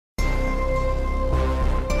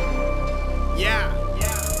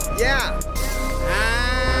Yeah.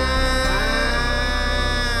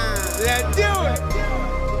 Let's do it.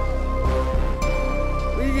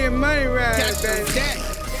 We get money right now, baby. Hey,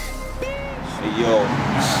 yo,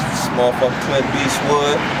 this motherfucker Klint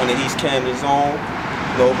Beastwood on the East Camden zone.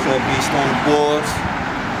 You know, Klint Beast on the boards.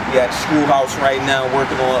 We at the Screwhouse right now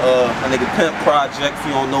working on a nigga Pimp project. If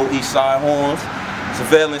you don't know Eastside Horns,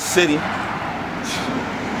 surveillance city.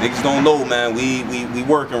 Niggas don't know, man. We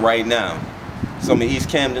working right now. Some of East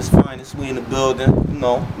Camden's finest. We in the building. You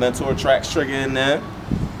know, mentor Traxx Trigga in there.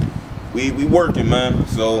 We working, man.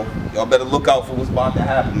 So y'all better look out for what's about to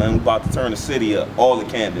happen, man. We about to turn the city up, all of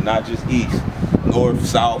Camden, not just East, North,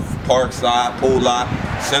 South, Parkside, Pollock,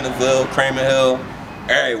 Centerville, Kramer Hill,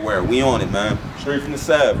 everywhere. We on it, man. Straight from the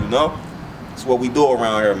Sav, you know. That's what we do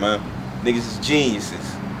around here, man. Niggas is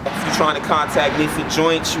geniuses. If you're trying to contact me for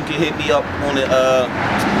joints, you can hit me up on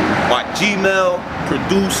my Gmail,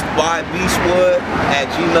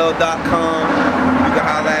 producedbybeastwood@gmail.com. You can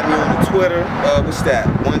holler at me on the Twitter. What's that?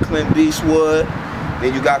 Klint Beastwood.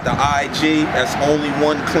 Then you got the IG. That's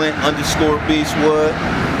only1Klint_Beastwood.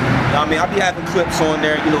 I mean, I'll be having clips on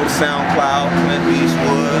there. You know, the SoundCloud, Klint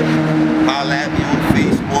Beastwood. Holler at me on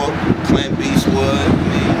Facebook, Klint Beastwood. I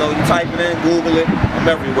mean, you know, you type it in, Google it. I'm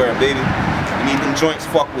everywhere, baby. You need them joints,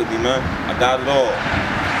 fuck with me, man. I got it all.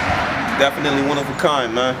 Definitely one of a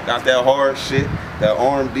kind, man. Got that hard shit, that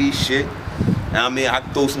R&B shit. I mean, I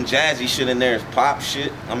can throw some jazzy shit in there, pop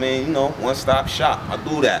shit. I mean, you know, one-stop shop. I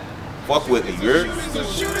do that. Fuck with me, you heard?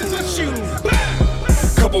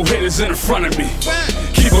 Couple hitters in the front of me.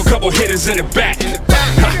 Keep a couple hitters in the back.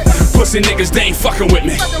 Pussy niggas, they ain't fucking with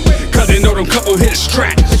me. Cause they know them couple hitters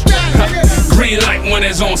strapped. Green light when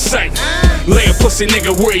it's on sight. Lay a pussy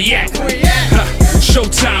nigga where he at.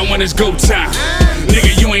 Showtime when it's go time.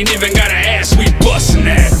 Nigga, you ain't even gotta ask, we bussin'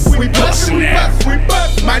 at 'em. We bussin' at 'em. We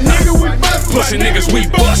bust, my nigga, we bust. Pussy niggas, we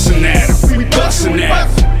bussin' at 'em. We bussin' at 'em.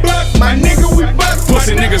 My nigga, we bust.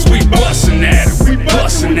 Pussy niggas, we bussin' at 'em. We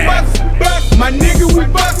bussin' at 'em. My nigga, we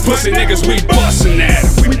bust. Pussy niggas, we bussin' at 'em.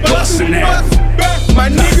 We bussin' at 'em. My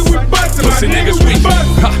nigga, we bust. Pussy niggas, we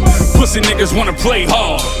pussy niggas wanna play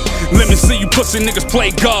hard. Let me see you pussy niggas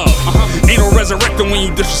play God. Ain't no resurrecting when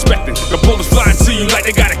you disrespecting. The bullets flying to you like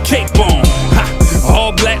they got a cake bomb.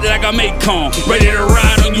 All black like I make calm. Ready to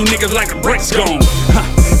ride on you niggas like the brakes gone.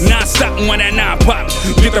 Non-stop when that nine pop.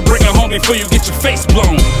 Get the breaker home before you get your face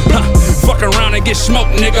blown. Fuck around and get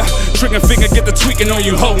smoked, nigga. Trigger finger get the tweaking on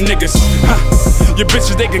you hoe niggas. Your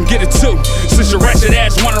bitches, they can get it too. Since your ratchet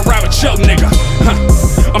ass wanna ride with your nigga.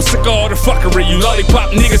 I'm sick of all the fuckery. You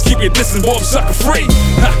lollipop niggas keep your distance, boy, I'm sucker free.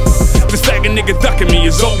 This faggot nigga ducking me.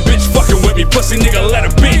 His old bitch fucking with me. Pussy nigga, let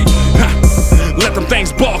her be. Let them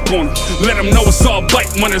things bark on him. Let them know it's all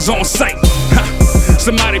bite when it's on sight.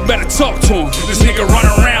 Somebody better talk to him. This nigga run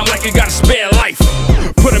around like he got a spare life.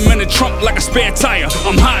 Put him in the trunk like a spare tire.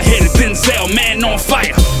 I'm hot-headed, Denzel, man on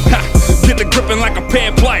fire. Get the gripping like a pair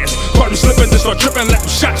of pliers. Caught him slipping, just start tripping, let them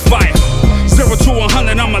shots fire. 0 to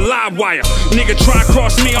 100, I'm a live wire. Nigga try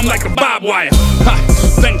cross me, I'm like a bob wire.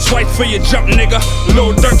 Think twice for your jump, nigga.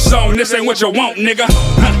 Lil Durk song, this ain't what you want, nigga.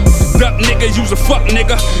 Duck nigga, use a fuck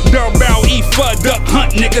nigga. Barrel barrel, eat fud, duck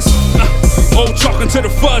hunt niggas. Old talking to the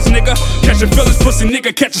fuzz nigga. Catch a feelings, pussy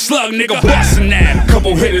nigga, catch a slug nigga. Bussin' at 'em.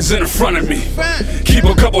 Couple hitters in the front of me. Keep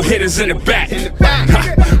a couple hitters in the back.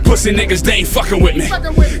 Pussy niggas, they ain't fucking with me.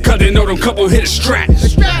 Cause they know them couple hitters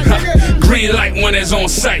strapped. Green light when it's on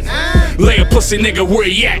sight. Lay a pussy nigga where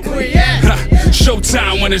he at.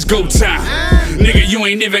 Showtime when it's go time. Nigga, you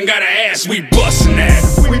ain't even gotta ask, we bussin' at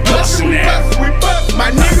 'em. We bussin' at 'em. My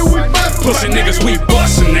nigga, we bust. Pussy niggas, we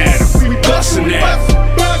bussin' at 'em. We bussin' at 'em.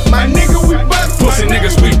 My nigga, we bust. Pussy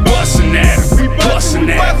niggas, we bussin' at 'em. We bussin'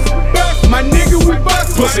 at 'em. My nigga, we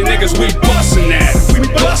bust. Pussy niggas, we bussin' at 'em. We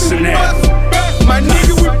bussin' at 'em. My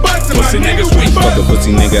nigga, we bust. Pussy niggas, we fuck a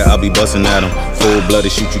pussy nigga, I'll be bustin' at him. Full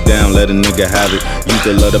blooded, shoot you down, let a nigga have it. Used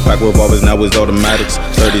to love the pack revolvers, now it's automatics.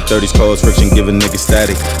 30-30s cause friction, give a nigga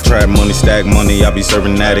static. Trap money, stack money, I be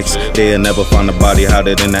serving addicts. They'll never find a body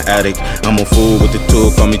hotter than the attic. I'm a fool with the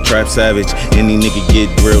tool, call me Trap Savage. Any nigga get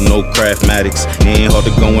drilled, no craftmatics. It ain't hard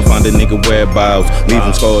to go and find a nigga whereabouts. Leave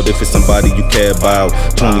him scarred if it's somebody you care about.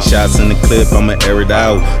 20 shots in the clip, I'ma air it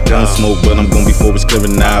out. Gun smoke, but I'm gon' be forward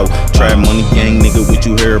clearing out. Trap money gang, nigga, what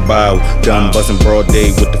you hear about? Gun bustin' broad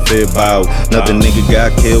day with the fib out. Another nigga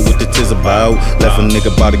got killed with the tiz about. Left a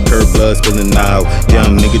nigga by the curb, blood spilling out.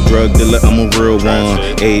 Young nigga drug dealer, I'm a real one.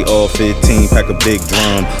 AR-15, pack a big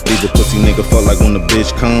drum. Leave a pussy nigga fuck like when the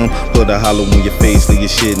bitch come. Put a hollow in your face, leave your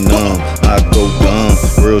shit numb. I go dumb,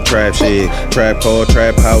 real trap shit. Trap car,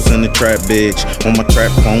 trap house, and the trap bitch. On my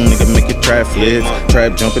trap phone, nigga make it trap flips.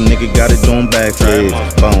 Trap jumping, nigga got it doing backflips.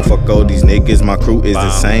 Bone, fuck all these niggas, my crew is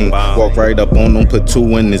insane. Walk right up on them, put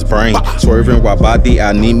two in his brain. Swerving while body,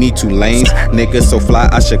 I need me 2 lanes. Nigga so fly,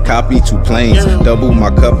 I should copy 2 planes. Double my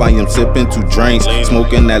cup, I am sipping 2 drinks.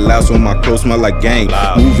 Smoking that loud so my clothes smell like gang.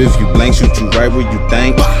 Move if you blank, shoot you right where you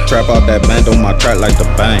think. Trap out that band on my track like the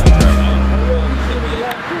bank.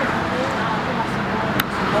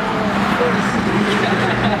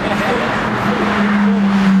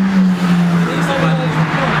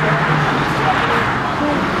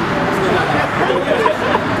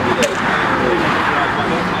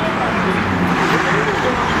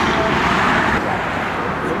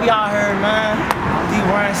 We out here, man.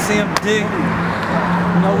 D-Ryan, CMD.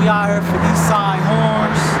 You know, we out here for Eastside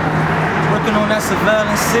Horns. Working on that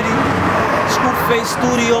surveillance city. Screwface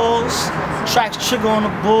Studios. Traxx Trigga on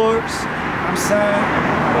the boards. You know what I'm saying?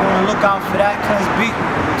 We're on the lookout for that.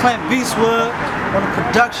 Klint Beastwood on the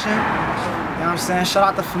production. You know what I'm saying? Shout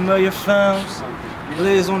out to Familiar Films.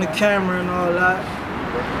 Liz on the camera and all that.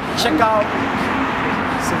 Check out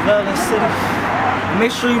Surveillance City. And make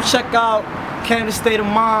sure you check out Camden State of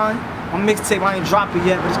Mind. My mixtape, I ain't dropped it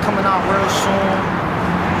yet, but it's coming out real soon.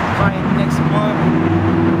 Probably next month. You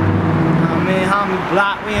know what I mean? Homie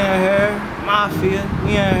Block, we in here. Mafia,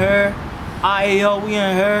 we in here. IAO, we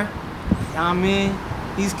in here. You know what I mean?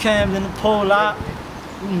 East Camden, the pole out.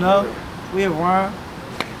 You know, we around.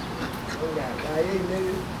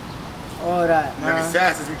 All that, man. Nigga,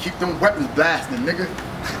 assassins, we keep them weapons blasting, nigga.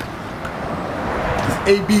 It's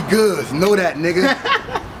AB Goods, know that, nigga.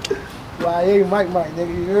 Hey, Mike,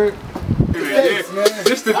 nigga, you heard? Yeah.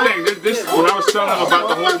 This the thing. This when I was telling them about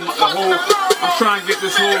the whole. I'm trying to get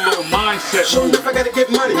this whole little mindset. Shonuff, I gotta get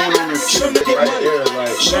money. Going on this shit Shonuff, right here,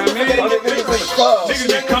 like, you know what I mean? Niggas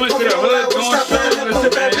be coming to the hood doing something and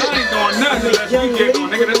shit, man. Y'all ain't doing nothing unless we get on,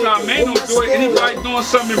 nigga. That's how man don't do it. Anybody doing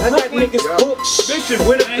something in Brooklyn, bitches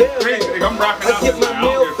ain't crazy. Nigga, I'm rocking out tonight. I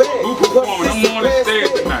don't give a fuck who performing. I'm on the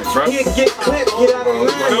stage tonight, bro. You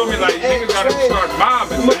feel me? Like, niggas gotta start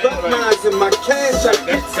mobbing, man.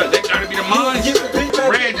 They gotta be the mindset.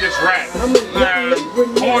 Red just rap.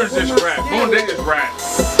 Horns just rap. They just rap.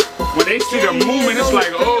 When they see the movement, it's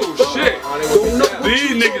like, oh shit,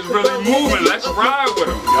 these niggas really moving. Let's ride with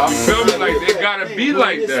them. You feel me? Like, they gotta be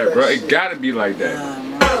like that, bro. It gotta be like that.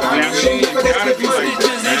 I mean, it gotta be like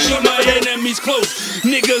that, man. Keep my enemies close.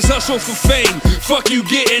 Niggas hustle for fame. Fuck you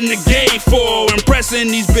getting the game for. Impressing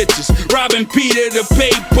these bitches. Robbing Peter to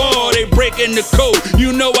pay Paul. They breaking the code.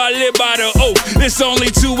 You know I live by the oath. There's only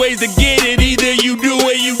 2 ways to get it. Either you do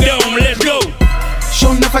or you don't. Let's go.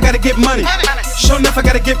 Shonuff, I gotta get money. Shonuff, I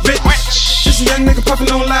gotta get rich. Just a young nigga puffin'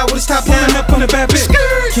 on loud with his top pulling up on a bad bitch.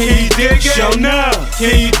 Can you dig it? Shonuff.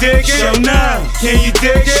 Can you dig it? Shonuff. Can you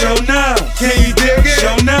dig it? Shonuff. Can you dig it?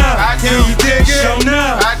 Shonuff. Can you dig it?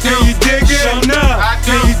 Shonuff. Can you dig it? Shonuff.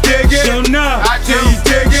 Can you dig it? Shonuff. Can you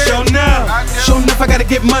dig it? Shonuff. Shonuff, I gotta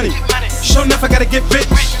get money. Shonuff, I gotta get rich.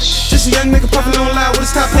 Just a young nigga puffin' on loud with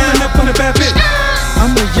his top pulling up on a bad bitch.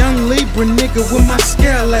 I'm a young Libra nigga with my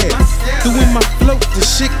scale ass. Doing my float, the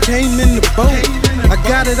shit came in the boat. I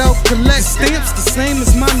got it out collect, stamps the same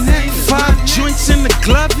as my neck. 5 joints in the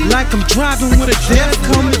glove, like I'm driving with a death.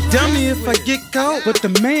 Call me dummy if I get caught, but the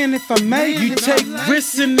man if I may. You take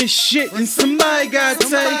risks in this shit, and somebody gotta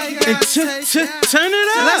take and turn it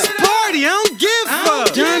up. Let's party, I don't give a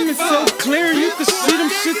fuck. Diamond so clear, you can see them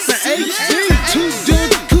shits in HD. 2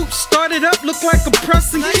 dudes coupe started up, look like a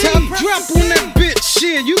pressing top drop on that bitch.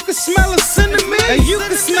 Shit, you can smell a cinnamon, and you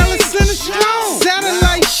can smell a cinnamon strong.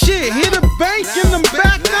 Satellite shit, hit a bank and I'm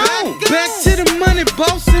back on. Back to the money,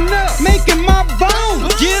 bossing up, making my bone.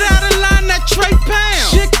 Get out of line, that Trey pound.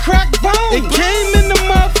 Shit crack bone. It came in the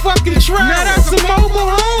motherfucking trap. Now that's a mobile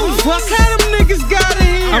home. Fuck how them niggas got it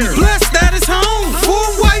here. I'm blessed that it's home.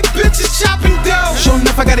 4 white bitches chopping dough.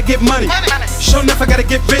 Shonuff, I gotta get money. Shonuff, I gotta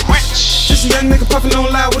get rich. Just a young nigga puffin' on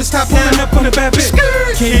loud with his top pulling up on a bad bitch.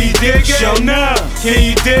 Can you dig it? Shonuff. Can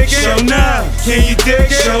you dig it? Shonuff. Can you dig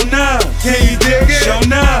it? Shonuff. Can you dig it?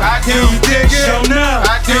 Shonuff. Can you dig it? Shonuff.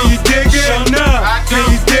 Can you dig it? Shonuff. Can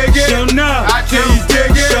you dig it? Shonuff. Can you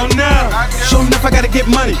dig it? Shonuff. Shonuff, I gotta get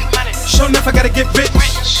money. Shonuff, I gotta get rich.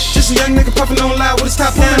 Just a young nigga puffin' on loud with his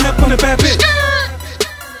top pulling up on a bad bitch.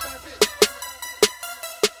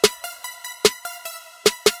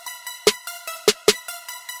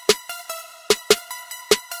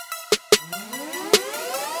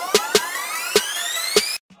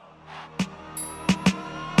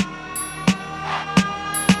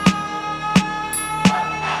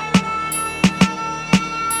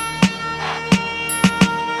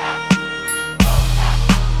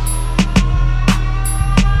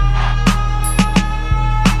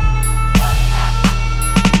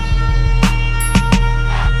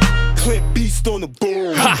 Klint Beast on the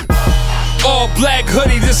board. Ha! All black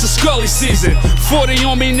hoodie, this is Scully season. 40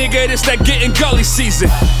 on me, nigga, this that getting gully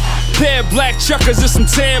season. Pair of black chuckers and some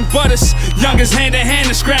tan butters. Youngest hand in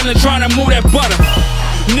hand and scrambling, trying to move that butter.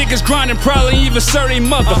 Niggas grinding, probably even serve their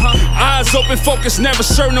mother. Eyes open, focus, never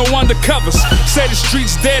serve no undercovers. Say the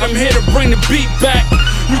streets dead, I'm here to bring the beat back.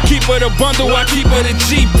 You keep her the bundle, I keep her the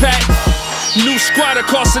G-pack. New squatter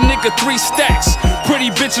cost a nigga 3 stacks.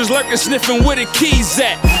 Pretty bitches lurking, sniffing where the keys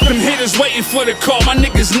at. Them hitters waiting for the call, my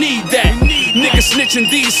niggas need that. Niggas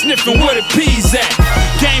snitching, these sniffing where the peas at.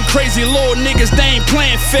 Game crazy, little niggas, they ain't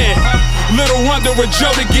playing fair. Little wonder with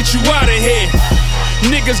Joe to get you out of here.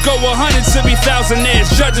 Niggas go 100 to be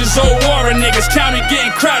thousandaires. Judges, old water niggas, county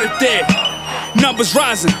getting crowded there. Numbers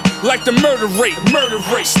rising like the murder rate.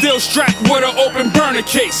 Still strapped with an open burner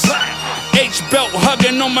case. H-belt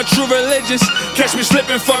hugging on my true religions. Catch me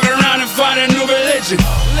slipping, fuck around and find a new religion.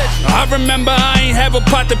 I remember I ain't have a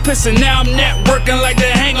pot to piss in. Now I'm networking like the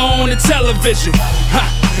hanger on the television. Ha.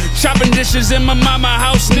 Chopping dishes in my mama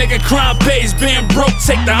house, nigga. Crime pays, being broke,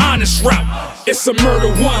 take the honest route. It's a murder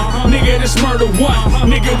one, nigga, this murder one.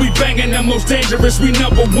 Nigga, we banging the most dangerous, we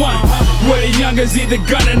number one. Where the youngers either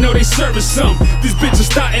gunning or they serving some. These bitches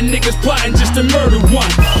starting niggas plotting just to murder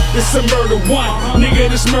one. It's a murder one, nigga,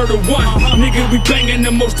 this murder one. Nigga, we banging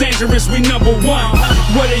the most dangerous, we number one.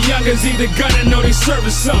 Where the youngers either gunning or they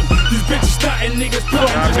serving some. These bitches starting niggas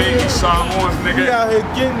plotting just to murder one. Eastside Horns, nigga. We out here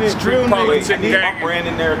getting it, Street politic I ganging. ran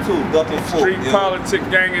in there too, ducking foot. Street politic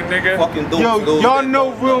ganging, nigga. Fucking dope. Yo, y'all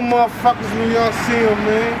know real motherfuckers when y'all see them,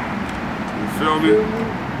 man. You feel me?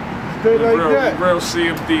 Straight like that. Real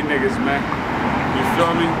CMD niggas, man. You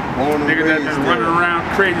feel me? Niggas that been running around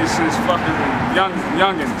crazy since fucking youngins.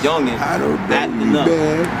 Youngin. I don't know Acting you, up.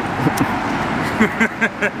 man.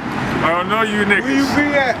 I don't know you niggas. Where you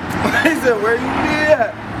be at? He said, where you be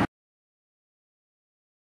at?